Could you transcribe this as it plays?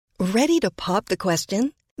Ready to pop the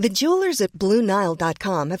question? The jewelers at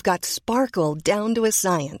BlueNile.com have got sparkle down to a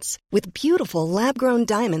science with beautiful lab-grown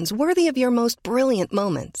diamonds worthy of your most brilliant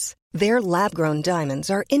moments. Their lab-grown diamonds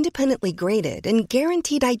are independently graded and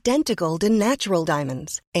guaranteed identical to natural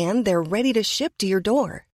diamonds, and they're ready to ship to your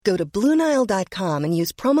door. Go to BlueNile.com and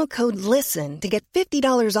use promo code LISTEN to get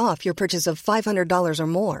 $50 off your purchase of $500 or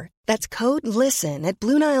more. That's code LISTEN at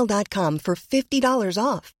BlueNile.com for $50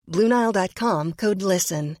 off. BlueNile.com, code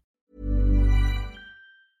LISTEN.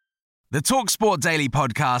 The TalkSport Daily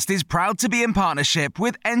podcast is proud to be in partnership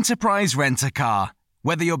with Enterprise Rent-A-Car.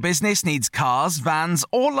 Whether your business needs cars, vans,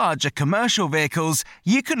 or larger commercial vehicles,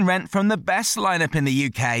 you can rent from the best lineup in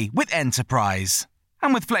the UK with Enterprise.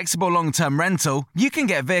 And with flexible long-term rental, you can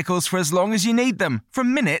get vehicles for as long as you need them,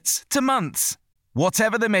 from minutes to months.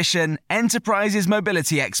 Whatever the mission, Enterprise's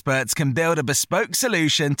mobility experts can build a bespoke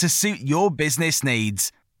solution to suit your business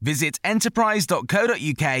needs. Visit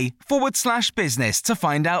enterprise.co.uk/business to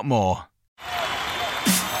find out more.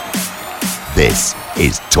 This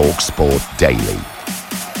is TalkSport Daily.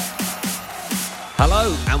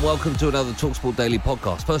 Hello and welcome to another TalkSport Daily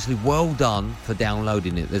podcast. Firstly, well done for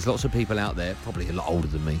downloading it. There's lots of people out there, probably a lot older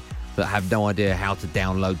than me, that have no idea how to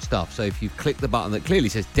download stuff. So if you click the button that clearly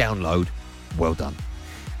says download, well done.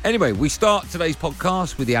 Anyway, we start today's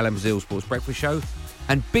podcast with the Alan Brazil Sports Breakfast Show.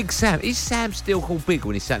 And Big Sam, is Sam still called Big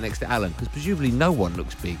when he's sat next to Alan? Because presumably no one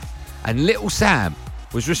looks big. And Little Sam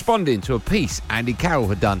was responding to a piece Andy Carroll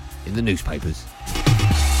had done in the newspapers.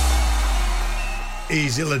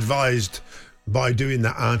 He's ill-advised by doing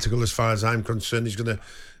that article, as far as I'm concerned. He's going to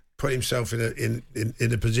put himself in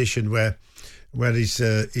a position where he's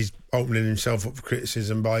opening himself up for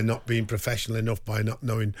criticism by not being professional enough, by not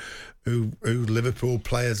knowing who Liverpool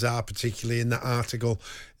players are, particularly in that article.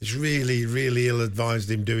 It's really, really ill-advised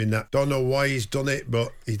him doing that. Don't know why he's done it,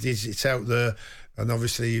 but it's out there. And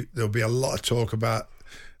obviously there'll be a lot of talk about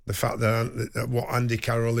the fact that what Andy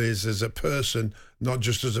Carroll is as a person, not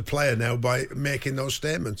just as a player now, by making those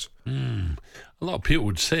statements. A lot of people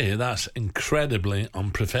would say that's incredibly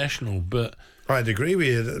unprofessional, but I'd agree with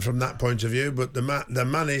you from that point of view. But the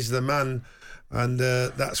man is the man, and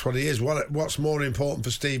that's what he is. What's more important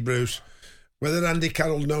for Steve Bruce, whether Andy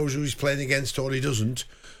Carroll knows who he's playing against or he doesn't,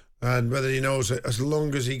 and whether he knows that as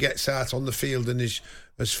long as he gets out on the field and is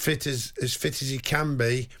as fit as he can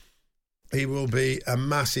be, he will be a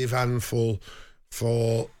massive handful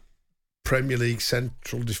for Premier League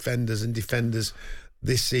central defenders and defenders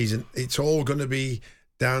this season. It's all going to be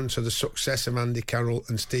down to the success of Andy Carroll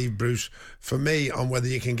and Steve Bruce, for me, on whether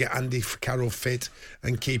you can get Andy Carroll fit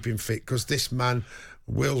and keep him fit, because this man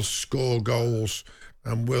will score goals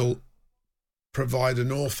and will provide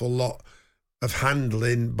an awful lot of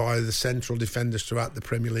handling by the central defenders throughout the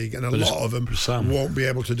Premier League, and a lot of them won't be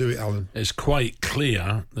able to do it, Alan. It's quite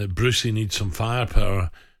clear that Brucey needs some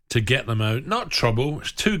firepower to get them out. Not trouble,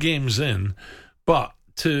 it's 2 games in, but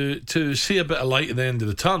to see a bit of light at the end of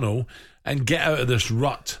the tunnel and get out of this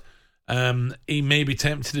rut. He may be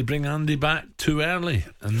tempted to bring Andy back too early,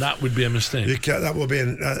 and that would be a mistake. That would be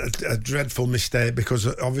a dreadful mistake, because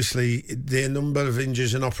obviously the number of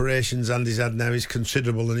injuries and operations Andy's had now is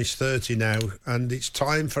considerable, and he's 30 now, and it's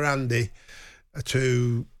time for Andy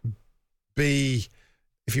to be,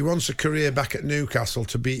 if he wants a career back at Newcastle,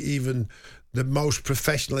 to be even the most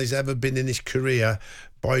professional he's ever been in his career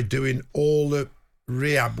by doing all the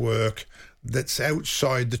rehab work that's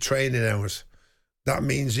outside the training hours. That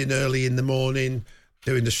means early in the morning,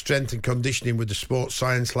 doing the strength and conditioning with the sports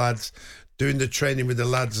science lads, doing the training with the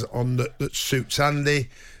lads that suits Andy,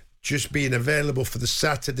 just being available for the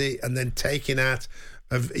Saturday, and then taking out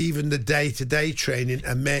of even the day-to-day training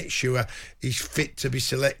and make sure he's fit to be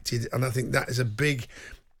selected. And I think that is a big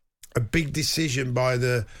decision by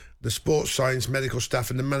the sports science medical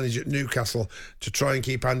staff and the manager at Newcastle to try and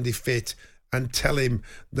keep Andy fit, and tell him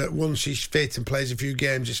that once he's fit and plays a few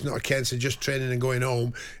games, it's not a case of just training and going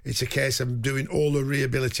home. It's a case of doing all the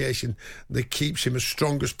rehabilitation that keeps him as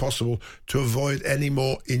strong as possible to avoid any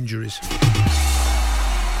more injuries.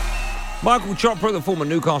 Michael Chopra, the former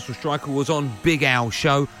Newcastle striker, was on Big Al's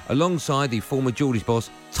show alongside the former Geordies boss,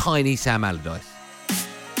 Tiny Sam Allardyce.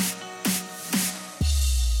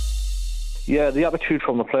 Yeah, the attitude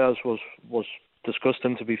from the players was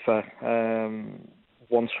disgusting, to be fair.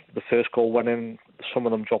 Once the first goal went in, some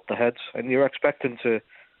of them dropped their heads, and you're expecting to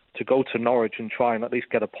go to Norwich and try and at least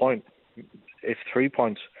get a point, if 3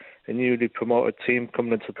 points. a newly promoted team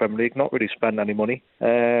coming into the Premier League, not really spend any money.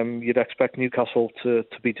 You'd expect Newcastle to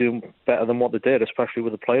be doing better than what they did, especially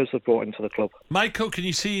with the players they've brought into the club. Michael, can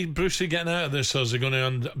you see Brucey getting out of this, or is he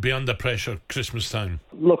going to be under pressure Christmas time?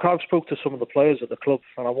 Look, I've spoke to some of the players at the club,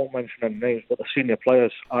 and I won't mention any names, but the senior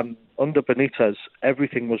players, and under Benitez,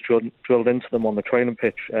 everything was drilled into them on the training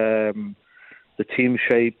pitch. The team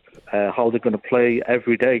shape, how they're going to play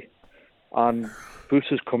every day. And Bruce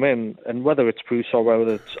has come in, and whether it's Bruce or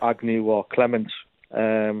whether it's Agnew or Clement,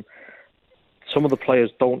 some of the players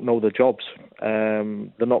don't know their jobs. They're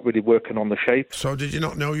not really working on the shape. So did you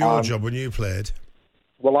not know your job when you played?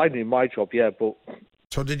 Well, I knew my job, yeah, but...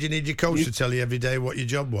 So did you need your coach to tell you every day what your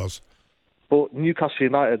job was? But Newcastle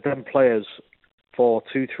United, them players for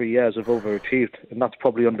 2-3 years have overachieved, and that's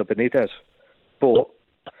probably under Benitez. But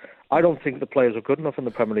I don't think the players are good enough in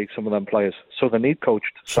the Premier League, some of them players. So they need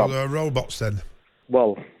coached. So they're robots then?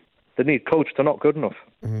 Well, they need coached. They're not good enough.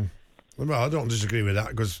 Mm. Well, I don't disagree with that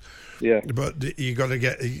because, but you got to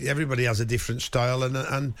get. Everybody has a different style,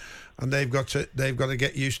 and they've got to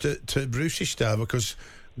get used to Bruce's style because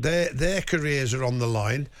their careers are on the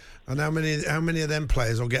line. And how many of them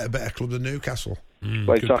players will get a better club than Newcastle?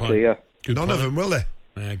 Well, exactly. Yeah. None of them, will they?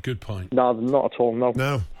 Yeah, good point. No, not at all.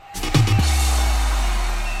 No.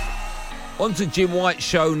 On to Jim White's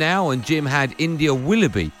show now, and Jim had India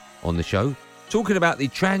Willoughby on the show, talking about the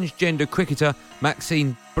transgender cricketer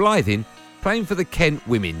Maxine Blythen playing for the Kent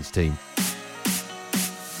women's team.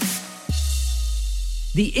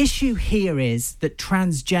 The issue here is that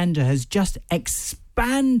transgender has just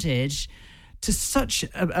expanded to such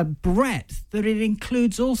a breadth that it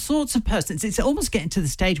includes all sorts of persons. It's almost getting to the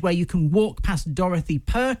stage where you can walk past Dorothy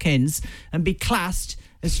Perkins and be classed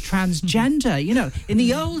as transgender. You know, in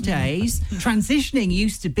the old days, transitioning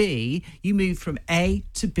used to be you moved from A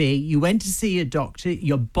to B, you went to see a doctor,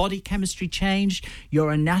 your body chemistry changed,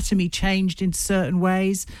 your anatomy changed in certain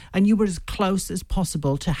ways, and you were as close as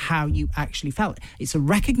possible to how you actually felt. It's a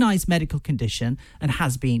recognised medical condition and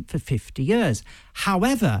has been for 50 years.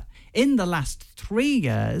 However, in the last 3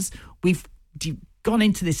 years, we've gone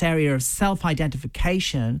into this area of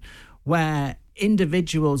self-identification where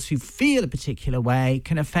individuals who feel a particular way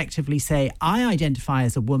can effectively say, I identify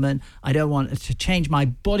as a woman, I don't want to change my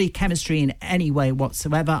body chemistry in any way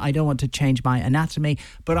whatsoever, I don't want to change my anatomy,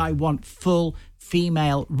 but I want full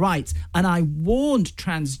female rights. And I warned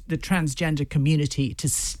the transgender community to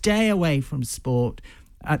stay away from sport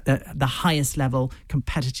at the highest level,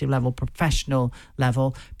 competitive level, professional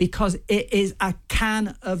level, because it is a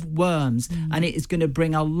can of worms and it is going to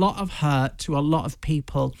bring a lot of hurt to a lot of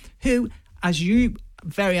people who, as you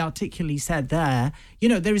very articulately said there, you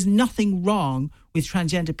know, there is nothing wrong with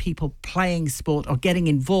transgender people playing sport or getting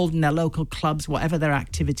involved in their local clubs, whatever their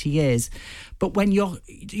activity is. But when you're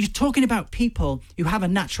talking about people who have a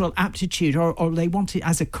natural aptitude or they want it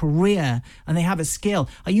as a career and they have a skill,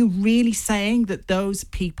 are you really saying that those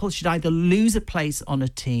people should either lose a place on a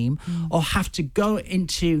team or have to go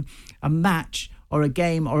into a match or a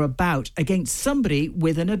game or a bout against somebody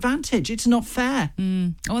with an advantage? It's not fair.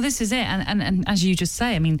 Well, this is it. And as you just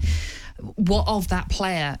say, I mean, what of that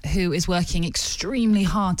player who is working extremely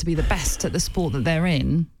hard to be the best at the sport that they're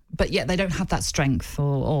in, but yet they don't have that strength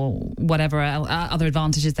or whatever other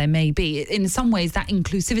advantages there may be? In some ways, that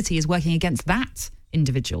inclusivity is working against that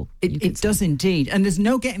individual. It does indeed. And there's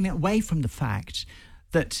no getting away from the fact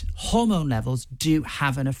that hormone levels do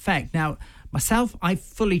have an effect. Now, myself, I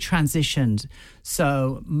fully transitioned.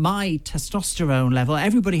 So my testosterone level,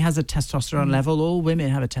 everybody has a testosterone level. All women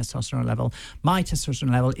have a testosterone level. My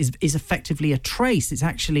testosterone level is effectively a trace. It's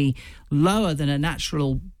actually lower than a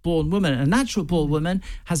natural-born woman. A natural-born woman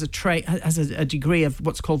has a degree of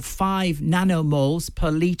what's called 5 nanomoles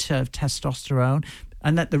per litre of testosterone,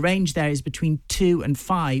 and that the range there is between 2 and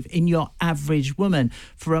 5 in your average woman.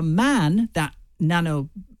 For a man, that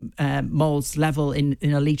nanomoles level in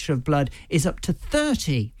a litre of blood is up to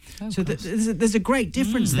 30. So there's a great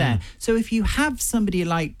difference there. So if you have somebody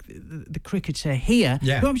like the cricketer here,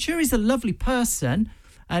 who I'm sure is a lovely person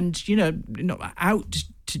and, you know, not out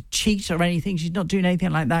to cheat or anything, she's not doing anything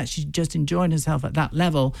like that, she's just enjoying herself at that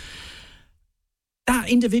level, that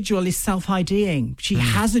individual is self-IDing. She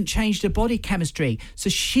hasn't changed her body chemistry. So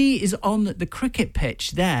she is on the cricket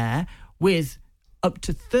pitch there with up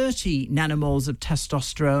to 30 nanomoles of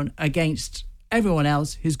testosterone against everyone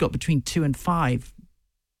else who's got between 2 and 5.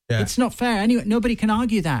 Yeah. It's not fair. Anyway, nobody can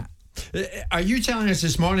argue that. Are you telling us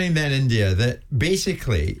this morning then, India, that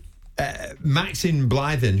basically Maxine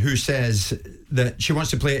Blythen, who says that she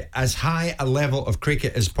wants to play as high a level of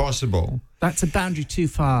cricket as possible... That's a boundary too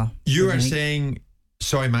far. You are saying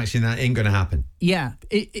sorry, Maxine, that ain't going to happen. Yeah.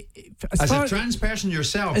 As a trans person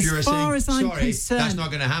yourself, you're saying, sorry, that's not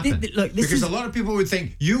going to happen. Because a lot of people would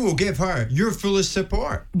think you will give her your fullest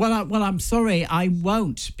support. Well, I'm sorry, I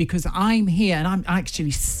won't, because I'm here and I'm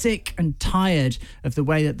actually sick and tired of the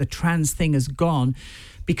way that the trans thing has gone.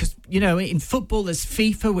 Because, in football, there's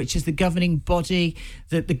FIFA, which is the governing body.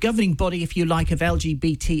 The governing body, if you like, of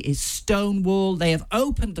LGBT is Stonewall. They have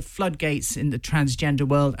opened the floodgates in the transgender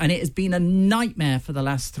world, and it has been a nightmare for the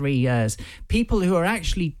last 3 years. People who are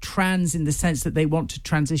actually trans in the sense that they want to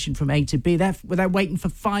transition from A to B, they're waiting for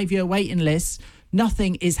 5-year waiting lists.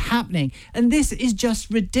 Nothing is happening. And this is just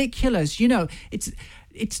ridiculous.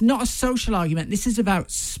 It's not a social argument. This is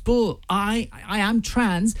about sport. I am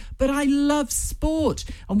trans, but I love sport.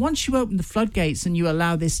 And once you open the floodgates and you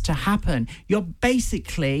allow this to happen, you're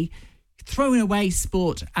basically throwing away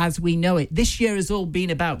sport as we know it. This year has all been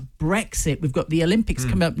about Brexit. We've got the Olympics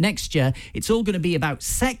coming up next year. It's all going to be about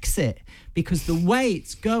Sexit, because the way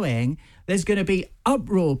it's going, there's going to be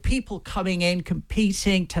uproar, people coming in,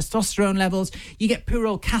 competing, testosterone levels. You get poor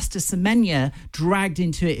old Caster Semenya dragged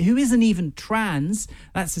into it, who isn't even trans.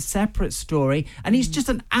 That's a separate story. And he's just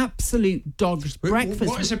an absolute dog's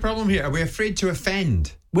breakfast. What is the problem here? Are we afraid to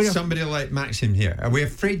offend somebody like Maxim here? Are we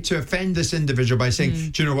afraid to offend this individual by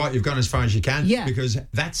saying, do you know what, you've gone as far as you can? Yeah. Because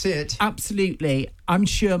that's it. Absolutely. I'm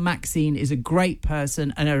sure Maxine is a great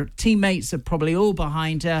person, and her teammates are probably all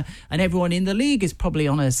behind her, and everyone in the league is probably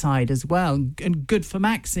on her side as well, and good for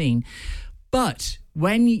Maxine. But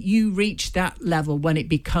when you reach that level, when it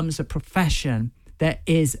becomes a profession, there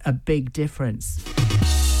is a big difference.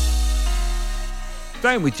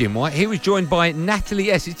 Staying with Jim White, he was joined by Natalie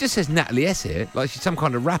S. It just says Natalie S here, like she's some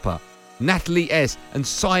kind of rapper. Natalie S. and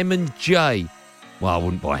Simon J. Well, I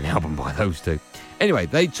wouldn't buy an album by those two. Anyway,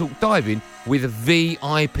 they talk diving with a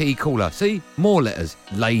VIP caller. See? More letters.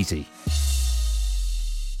 Lazy.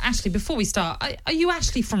 Ashley, before we start, are you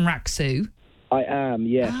actually from Raksu? I am,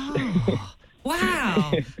 yes. Oh,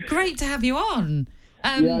 wow. Great to have you on.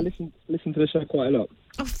 Yeah, I listen to the show quite a lot.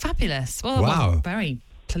 Oh, fabulous. Well, wow. I'm very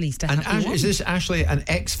pleased to have you on. Is this Ashley an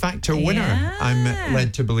X Factor winner? Yeah. I'm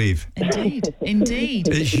led to believe. Indeed.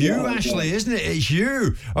 It's you, Ashley, isn't it? It's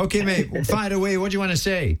you. Okay, mate, fire away. What do you want to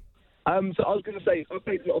say? So I was going to say, I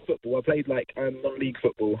played a lot of football. I played non-league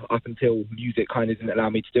football up until music kind of didn't allow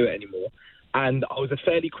me to do it anymore. And I was a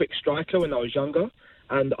fairly quick striker when I was younger.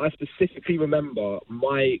 And I specifically remember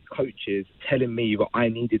my coaches telling me that I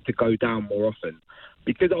needed to go down more often.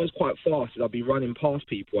 Because I was quite fast and I'd be running past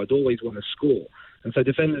people, I'd always want to score. And so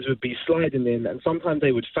defenders would be sliding in, and sometimes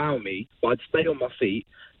they would foul me, but I'd stay on my feet,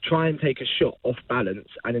 try and take a shot off balance,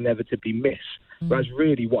 and inevitably miss. Whereas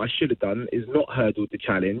really what I should have done is not hurdled the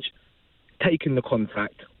challenge, taken the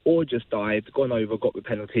contact, or just dived, gone over, got the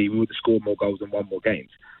penalty. We would have scored more goals and won more games.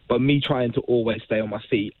 But me trying to always stay on my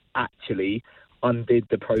feet actually undid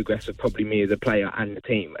the progress of probably me as a player and the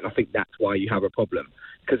team. And I think that's why you have a problem.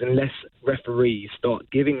 Because unless referees start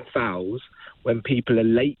giving fouls when people are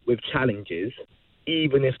late with challenges,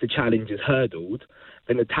 even if the challenge is hurdled,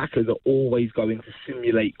 then the tacklers are always going to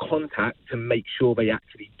simulate contact to make sure they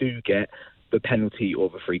actually do get the penalty or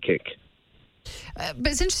the free kick.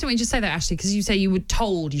 But it's interesting when you just say that, Ashley, because you say you were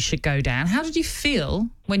told you should go down. How did you feel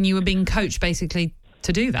when you were being coached basically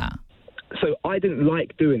to do that? So I didn't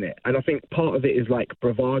like doing it. And I think part of it is like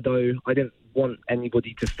bravado. I didn't want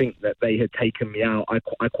anybody to think that they had taken me out.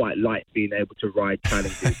 I quite liked being able to ride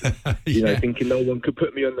challenges and, thinking no one could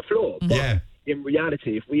put me on the floor. But in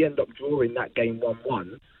reality, if we end up drawing that game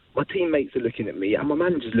 1-1, my teammates are looking at me and my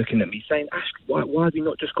manager's looking at me saying, Ashley, why have you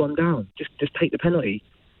not just gone down? Just take the penalty.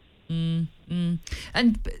 And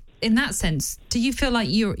in that sense, do you feel like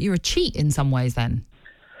you're a cheat in some ways then?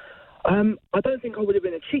 I don't think I would have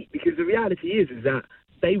been a cheat, because the reality is that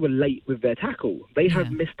they were late with their tackle. They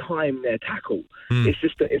have mistimed their tackle. It's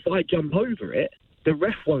just that if I jump over it, the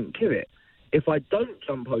ref won't give it. If I don't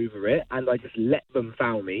jump over it and I just let them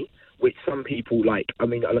foul me, which some people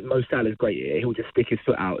Mo Salah's great here. He'll just stick his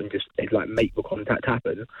foot out and just make the contact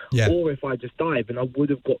happen. Yeah. Or if I just dive, and I would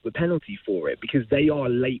have got the penalty for it, because they are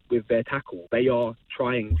late with their tackle. They are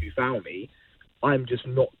trying to foul me. I'm just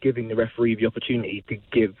not giving the referee the opportunity to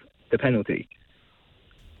give the penalty.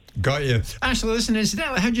 Got you. Ashley, listen,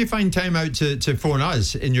 incidentally, how do you find time out to phone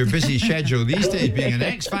us in your busy schedule these days, being an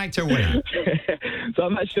X Factor winner? So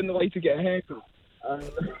I'm actually on the way to get a haircut.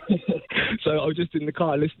 So I was just in the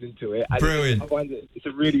car listening to it. And brilliant. I find it's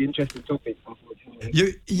a really interesting topic,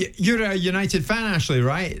 unfortunately. You're a United fan, Ashley,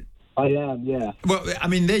 right? I am, yeah. Well, I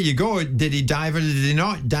mean, there you go. Did he dive or did he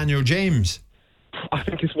not? Daniel James. I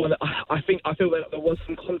think it's one. I feel that there was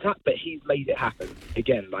some contact, but he's made it happen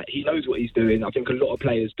again. He knows what he's doing. I think a lot of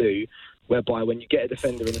players do, whereby when you get a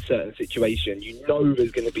defender in a certain situation, you know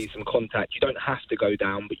there's going to be some contact. You don't have to go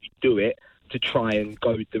down, but you do it to try and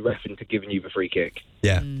go the ref into giving you the free kick.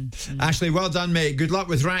 Yeah. Ashley, well done, mate. Good luck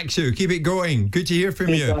with Raksu. Keep it going. Good to hear from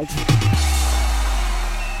you.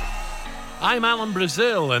 I'm Alan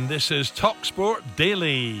Brazil, and this is TalkSport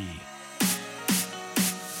Daily.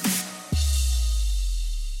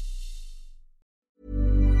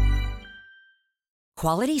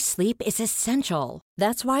 Quality sleep is essential.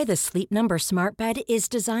 That's why the Sleep Number Smart Bed is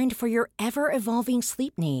designed for your ever-evolving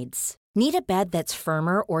sleep needs. Need a bed that's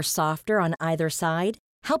firmer or softer on either side?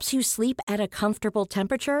 Helps you sleep at a comfortable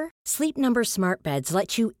temperature? Sleep Number Smart Beds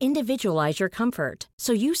let you individualize your comfort,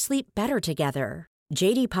 so you sleep better together.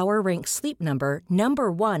 J.D. Power ranks Sleep Number number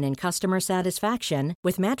 1 in customer satisfaction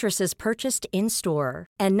with mattresses purchased in-store.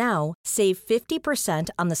 And now, save 50%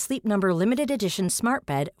 on the Sleep Number Limited Edition Smart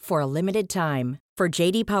Bed for a limited time. For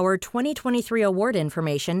J.D. Power 2023 award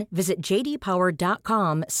information, visit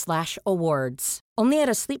jdpower.com/awards. Only at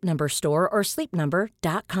a Sleep Number store or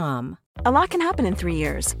sleepnumber.com. A lot can happen in 3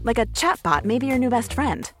 years, like a chatbot may be your new best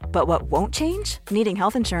friend. But what won't change? Needing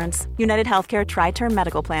health insurance. United Healthcare Tri-Term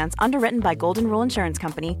Medical Plans, underwritten by Golden Rule Insurance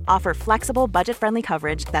Company, offer flexible, budget-friendly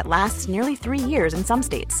coverage that lasts nearly 3 years in some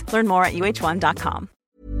states. Learn more at uh1.com.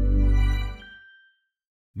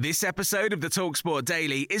 This episode of the TalkSport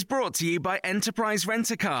Daily is brought to you by Enterprise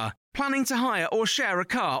Rent-A-Car. Planning to hire or share a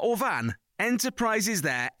car or van? Enterprise is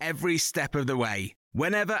there every step of the way.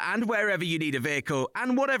 Whenever and wherever you need a vehicle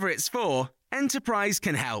and whatever it's for, Enterprise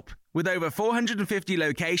can help. With over 450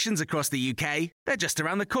 locations across the UK, they're just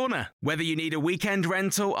around the corner. Whether you need a weekend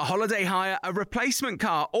rental, a holiday hire, a replacement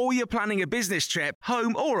car, or you're planning a business trip,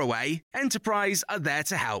 home or away, Enterprise are there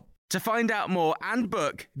to help. To find out more and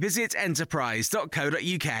book, visit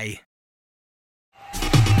enterprise.co.uk.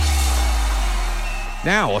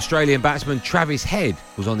 Now, Australian batsman Travis Head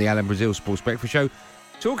was on the Alan Brazil Sports Breakfast Show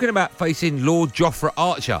talking about facing Lord Jofra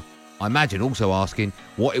Archer. I imagine also asking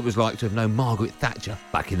what it was like to have known Margaret Thatcher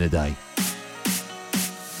back in the day.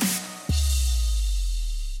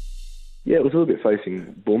 Yeah, it was a little bit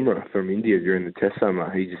facing Bumrah from India during the Test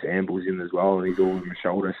summer. He just ambles in as well, and he's all on the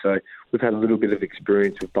shoulder. So we've had a little bit of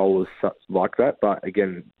experience with bowlers like that. But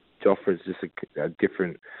again, Jofra's just a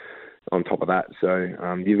different on top of that. So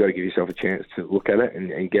you've got to give yourself a chance to look at it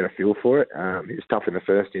and get a feel for it. It was tough in the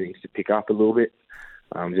first innings to pick up a little bit,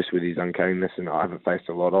 just with his uncanness, and I haven't faced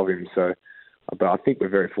a lot of him. So, but I think we're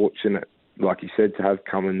very fortunate, like you said, to have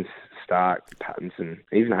Cummins, Stark, Pattinson,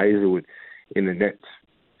 even Hazelwood in the nets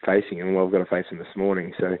facing him. Well, I've got to face him this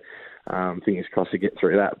morning, so fingers crossed to get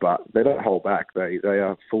through that. But they don't hold back. They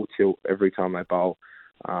are full tilt every time they bowl.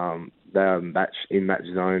 They are in match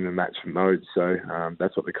zone and match mode. So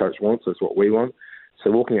that's what the coach wants. That's what we want. So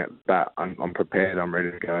looking at that, I'm prepared. I'm ready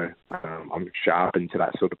to go. I'm sharpened to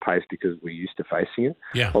that sort of pace because we're used to facing it.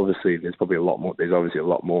 Yeah. Obviously, there's obviously a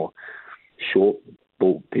lot more short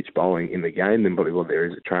ball pitch bowling in the game than probably what there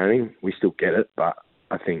is at training. We still get it, but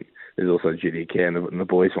I think there's also a duty of care, and the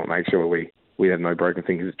boys want to make sure we have no broken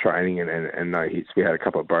fingers at training and no hits. We had a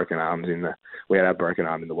couple of broken arms we had our broken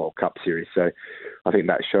arm in the World Cup series. So I think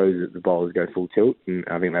that shows that the bowlers go full tilt, and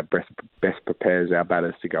I think that best prepares our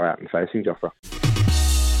batters to go out and facing Jofra.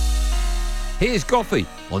 Here's Goffey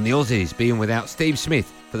on the Aussies being without Steve Smith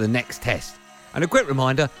for the next test. And a quick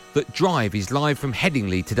reminder that Drive is live from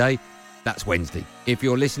Headingley today. That's Wednesday. If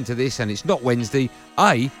you're listening to this and it's not Wednesday,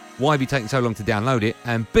 A, why have you taken so long to download it?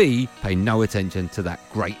 And B, pay no attention to that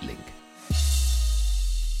great link.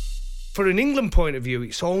 For an England point of view,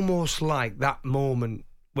 it's almost like that moment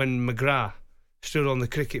when McGrath stood on the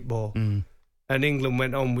cricket ball and England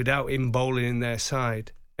went on without him bowling in their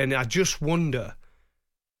side. And I just wonder,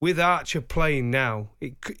 with Archer playing now,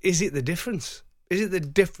 is it the difference? Is it the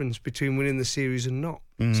difference between winning the series and not?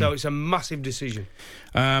 So it's a massive decision.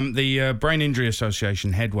 The Brain Injury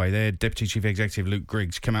Association, Headway, their Deputy Chief Executive, Luke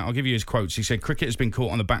Griggs, came out. I'll give you his quotes. He said, cricket has been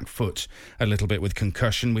caught on the back foot a little bit with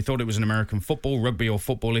concussion. We thought it was an American football, rugby or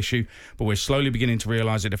football issue, but we're slowly beginning to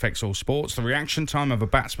realise it affects all sports. The reaction time of a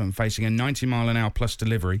batsman facing a 90-mile-an-hour plus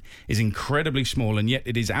delivery is incredibly small, and yet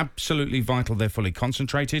it is absolutely vital they're fully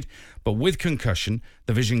concentrated. But with concussion,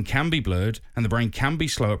 the vision can be blurred and the brain can be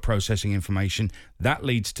slow at processing information. That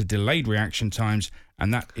leads to delayed reaction times,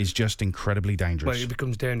 and that is just incredibly dangerous. Well, it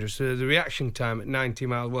becomes dangerous. The reaction time at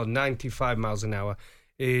 95 miles an hour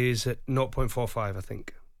is at 0.45, I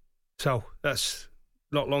think. So that's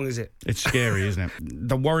not long, is it? It's scary, isn't it?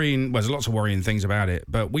 There's lots of worrying things about it,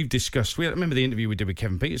 but we've discussed, remember the interview we did with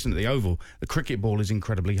Kevin Peterson at the Oval? The cricket ball is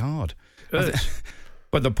incredibly hard.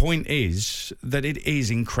 But the point is that it is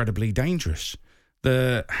incredibly dangerous.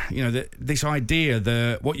 this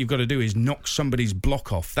idea what you've got to do is knock somebody's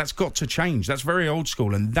block off. That's got to change. That's very old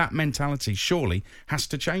school, and that mentality surely has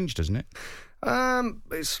to change, doesn't it?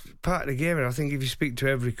 It's part of the game, and I think if you speak to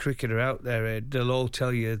every cricketer out there, Ed, they'll all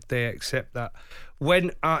tell you they accept that.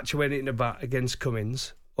 When Archer went into bat against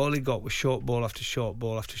Cummins, all he got was short ball after short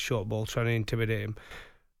ball after short ball, trying to intimidate him.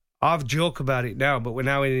 I've joked about it now, but when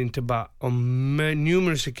I went into bat on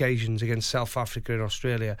numerous occasions against South Africa and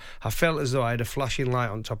Australia, I felt as though I had a flashing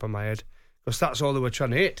light on top of my head, because that's all they were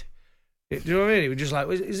trying to hit. Do you know what I mean? It was just like,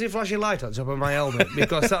 is there a flashing light on top of my helmet?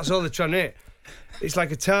 Because that's all they're trying to hit. It's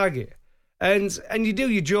like a target. And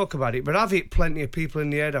you joke about it, but I've hit plenty of people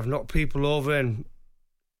in the head. I've knocked people over, and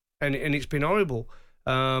it's been horrible.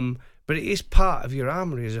 But it is part of your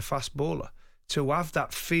armoury as a fast bowler to have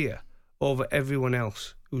that fear over everyone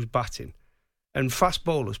else who's batting. And fast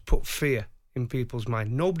bowlers put fear in people's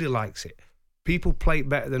mind. Nobody likes it. People play it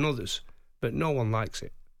better than others, but no one likes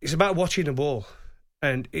it. It's about watching a ball,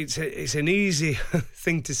 and it's an easy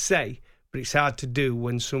thing to say, but it's hard to do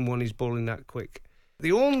when someone is bowling that quick.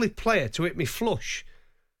 The only player to hit me flush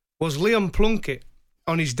was Liam Plunkett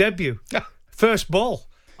on his debut. First ball.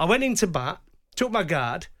 I went into bat, took my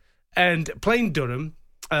guard, and playing Durham,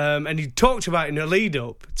 and he talked about in the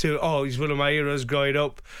lead-up to, he's one of my heroes growing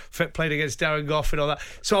up, played against Darren Goff and all that.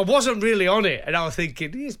 So I wasn't really on it, and I was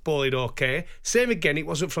thinking, he's bowling okay. Same again, it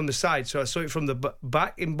wasn't from the side, so I saw it from the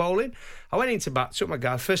back in bowling. I went into bat, took my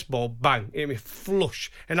guard, first ball, bang, hit me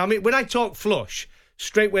flush. And I mean, when I talk flush,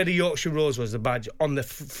 straight where the Yorkshire Rose was, the badge, on the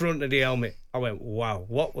front of the helmet. I went, wow,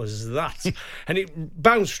 what was that? And it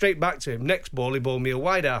bounced straight back to him. Next ball, he bowled me a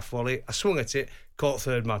wide half volley. I swung at it, caught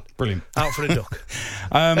third man. Brilliant. Out for a duck.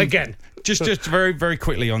 Again. Just very, very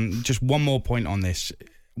quickly on just one more point on this.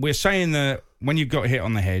 We're saying that when you've got hit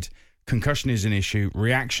on the head, concussion is an issue.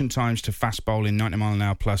 Reaction times to fast bowling, 90 mile an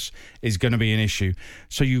hour plus, is going to be an issue.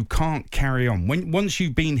 So you can't carry on. Once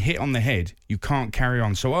you've been hit on the head, you can't carry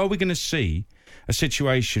on. So are we going to see a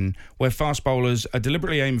situation where fast bowlers are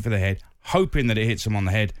deliberately aiming for the head, hoping that it hits them on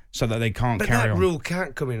the head so that they can't carry on? But that rule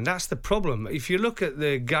can't come in. That's the problem. If you look at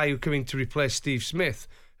the guy who came in to replace Steve Smith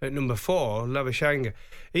at number 4, Lavishanga,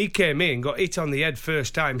 he came in, got hit on the head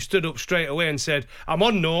first time, stood up straight away and said, I'm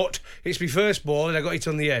on note, it's my first ball and I got hit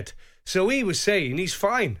on the head. So he was saying he's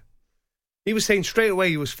fine. He was saying straight away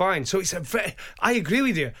he was fine. So I agree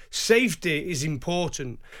with you. Safety is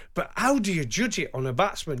important. But how do you judge it on a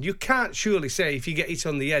batsman? You can't surely say if you get hit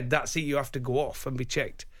on the head, that's it, you have to go off and be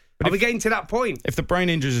checked. Are we getting to that point? If the Brain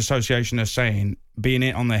Injuries Association are saying being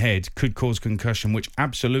hit on the head could cause concussion, which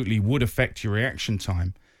absolutely would affect your reaction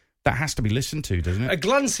time, that has to be listened to, doesn't it? A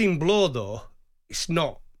glancing blow, though, it's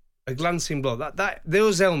not. A glancing blow.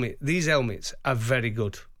 These helmets are very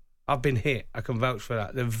good. I've been hit. I can vouch for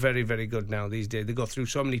that. They're very, very good now these days. They go through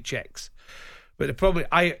so many checks. But the problem,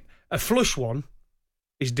 a flush one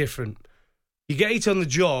is different. You get it on the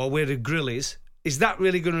jaw where the grill is that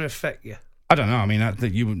really going to affect you? I don't know. I mean,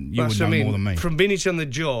 you would know more than me. From being hit on the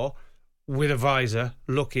jaw with a visor,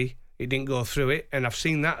 lucky it didn't go through it. And I've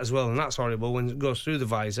seen that as well, and that's horrible when it goes through the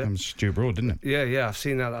visor. It was Stu Broad, didn't it? Yeah, I've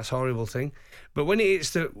seen that. That's a horrible thing. But when it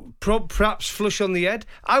hits perhaps flush on the head,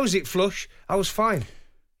 I was hit flush. I was fine.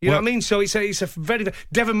 You know what I mean? So it's a very...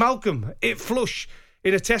 Devon Malcolm hit flush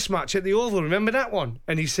in a test match at the Oval. Remember that one?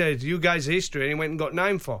 And he said, you guys are history. And he went and got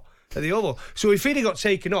 9 for at the Oval. So if he'd have got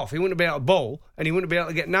taken off, he wouldn't be able to bowl and he wouldn't be able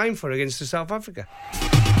to get 9 for against the South Africa.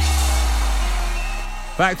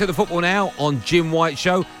 Back to the football now on Jim White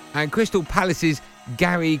Show. And Crystal Palace's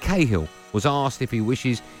Gary Cahill was asked if he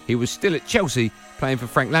wishes he was still at Chelsea playing for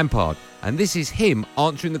Frank Lampard. And this is him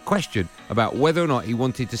answering the question about whether or not he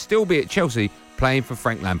wanted to still be at Chelsea playing for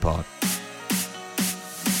Frank Lampard.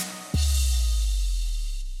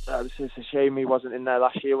 It's a shame he wasn't in there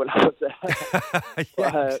last year when I was there. Yes.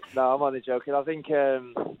 But, no, I'm only joking. I think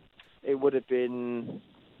it would have been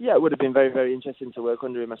very, very interesting to work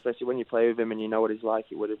under him, especially when you play with him and you know what he's like.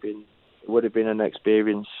 It would have been an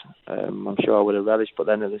experience. I'm sure I would have relished, but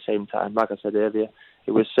then at the same time, like I said earlier,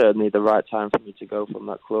 it was certainly the right time for me to go from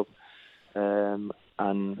that club. And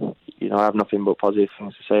I have nothing but positive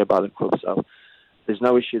things to say about the club, so there's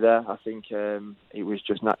no issue there. I think it was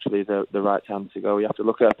just naturally the right time to go. You have to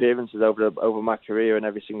look at appearances over my career, and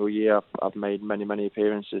every single year I've made many, many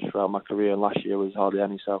appearances throughout my career, and last year was hardly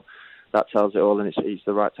any, so that tells it all, and it's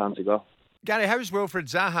the right time to go. Gary, how's Wilfred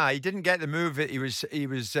Zaha? He didn't get the move that he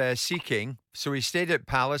was seeking, so he stayed at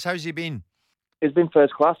Palace. How's he been? It's been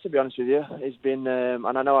first class, to be honest with you. It's been,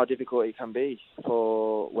 and I know how difficult it can be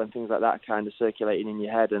for when things like that are kind of circulating in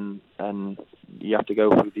your head, and you have to go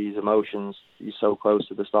through these emotions. You're so close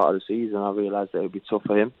to the start of the season. I realised that it would be tough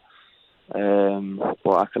for him.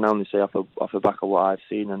 But I can only say off the back of what I've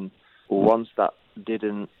seen, and once that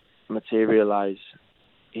didn't materialise,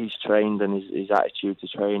 he's trained and his attitude to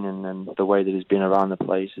training and the way that he's been around the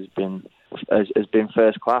place has been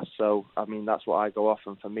first class. So I mean, that's what I go off,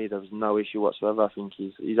 and for me there was no issue whatsoever. I think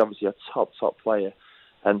he's obviously a top player,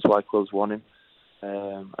 hence why clubs want him.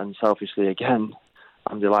 And selfishly, again,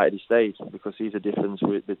 I'm delighted he stayed, because he's a difference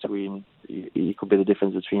between he could be the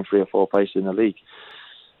difference between 3 or 4 places in the league.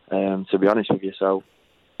 To be honest with you, so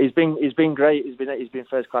he's been great. He's been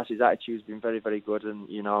first class. His attitude's been very, very good, and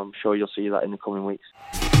I'm sure you'll see that in the coming weeks.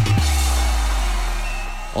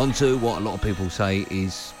 On to what a lot of people say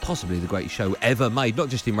is possibly the greatest show ever made, not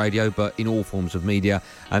just in radio, but in all forms of media,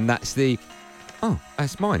 and that's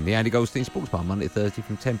that's mine, the Andy Goldstein Sports Bar, Monday to Thursday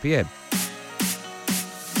from 10 p.m.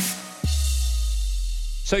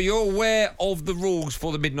 So you're aware of the rules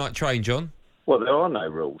for the midnight train, John? Well, there are no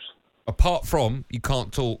rules. Apart from you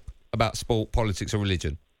can't talk about sport, politics or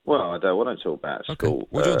religion. Well, I don't want to talk about sport.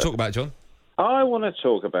 What do you want to talk about, John? I want to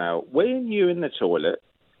talk about when you're in the toilet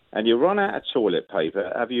and you run out of toilet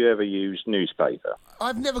paper, have you ever used newspaper?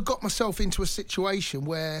 I've never got myself into a situation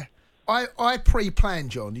where I pre-plan,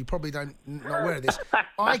 John. You probably not aware of this.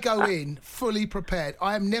 I go in fully prepared.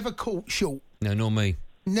 I am never caught short. No, nor me.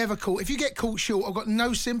 Never caught. If you get caught short, I've got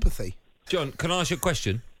no sympathy. John, can I ask you a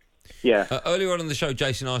question? Yeah. Earlier on in the show,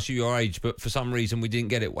 Jason asked you your age, but for some reason we didn't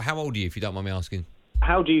get it. How old are you, if you don't mind me asking?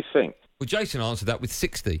 How do you think? Well, Jason answered that with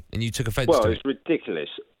 60, and you took offence to it. Well, it's ridiculous.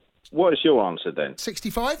 What is your answer then?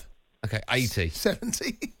 65? Okay, 80.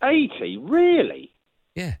 70? 80? Really?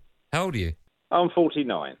 Yeah. How old are you? I'm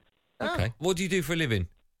 49. Okay. Oh. What do you do for a living?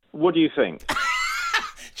 What do you think?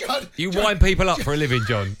 John, you wind people up for a living,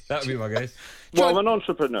 John. That would be my guess. Well, I'm an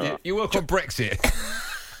entrepreneur. You work on Brexit.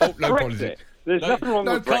 Oh, no Brexit. Politics. There's nothing wrong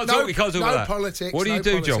with Brexit. We can't talk about that. Politics. What do you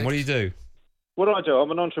do, John? What do you do? What do I do? I'm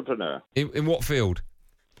an entrepreneur. In what field?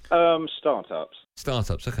 Startups.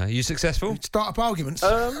 Startups, okay. Are you successful? Start-up arguments?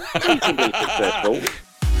 You can be successful.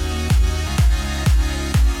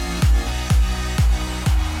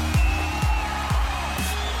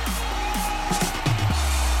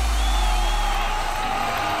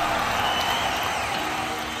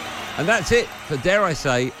 And that's it for, dare I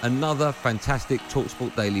say, another fantastic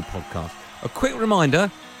TalkSport Daily podcast. A quick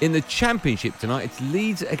reminder, in the Championship tonight, it's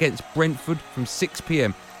Leeds against Brentford from 6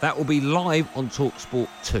 p.m. That will be live on TalkSport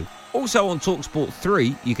 2. Also on TalkSport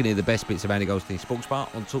 3, you can hear the best bits of Andy Goldstein Sports Bar.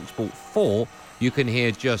 On TalkSport 4, you can hear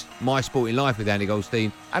just My Sporting Life with Andy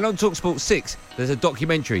Goldstein. And on TalkSport 6, there's a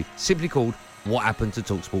documentary simply called What Happened to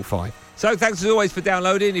TalkSport 5. So thanks as always for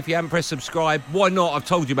downloading. If you haven't pressed subscribe, why not? I've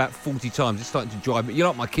told you about 40 times. It's starting to drive me. You're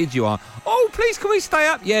like my kids, you are. Oh, please, can we stay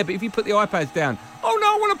up? Yeah, but if you put the iPads down. Oh,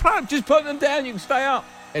 no, I want to play them. Just put them down. You can stay up.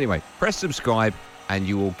 Anyway, press subscribe and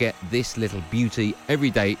you will get this little beauty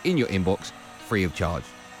every day in your inbox free of charge.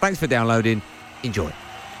 Thanks for downloading. Enjoy.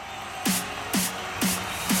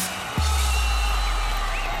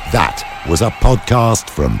 That was a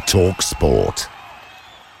podcast from TalkSport.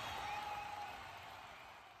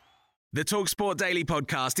 The TalkSport Daily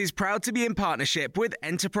podcast is proud to be in partnership with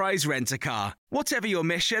Enterprise Rent-A-Car. Whatever your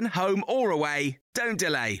mission, home or away, don't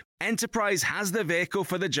delay. Enterprise has the vehicle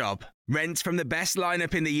for the job. Rent from the best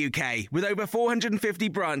lineup in the UK. With over 450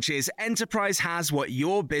 branches, Enterprise has what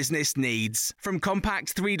your business needs. From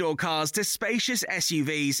compact 3-door cars to spacious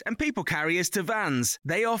SUVs and people carriers to vans,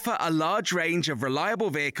 they offer a large range of reliable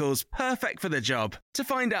vehicles perfect for the job. To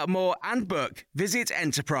find out more and book, visit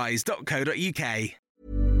enterprise.co.uk.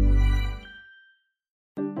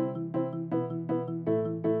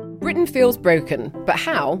 Britain feels broken, but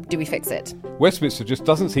how do we fix it? Westminster just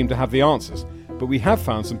doesn't seem to have the answers, but we have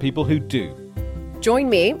found some people who do. Join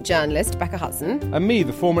me, journalist Becca Hudson. And me,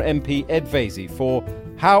 the former MP Ed Vasey, for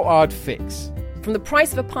How I'd Fix. From the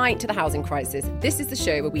price of a pint to the housing crisis, this is the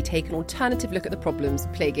show where we take an alternative look at the problems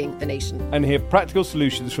plaguing the nation. And hear practical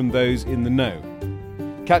solutions from those in the know.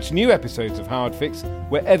 Catch new episodes of How I'd Fix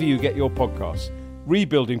wherever you get your podcasts.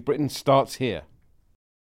 Rebuilding Britain starts here.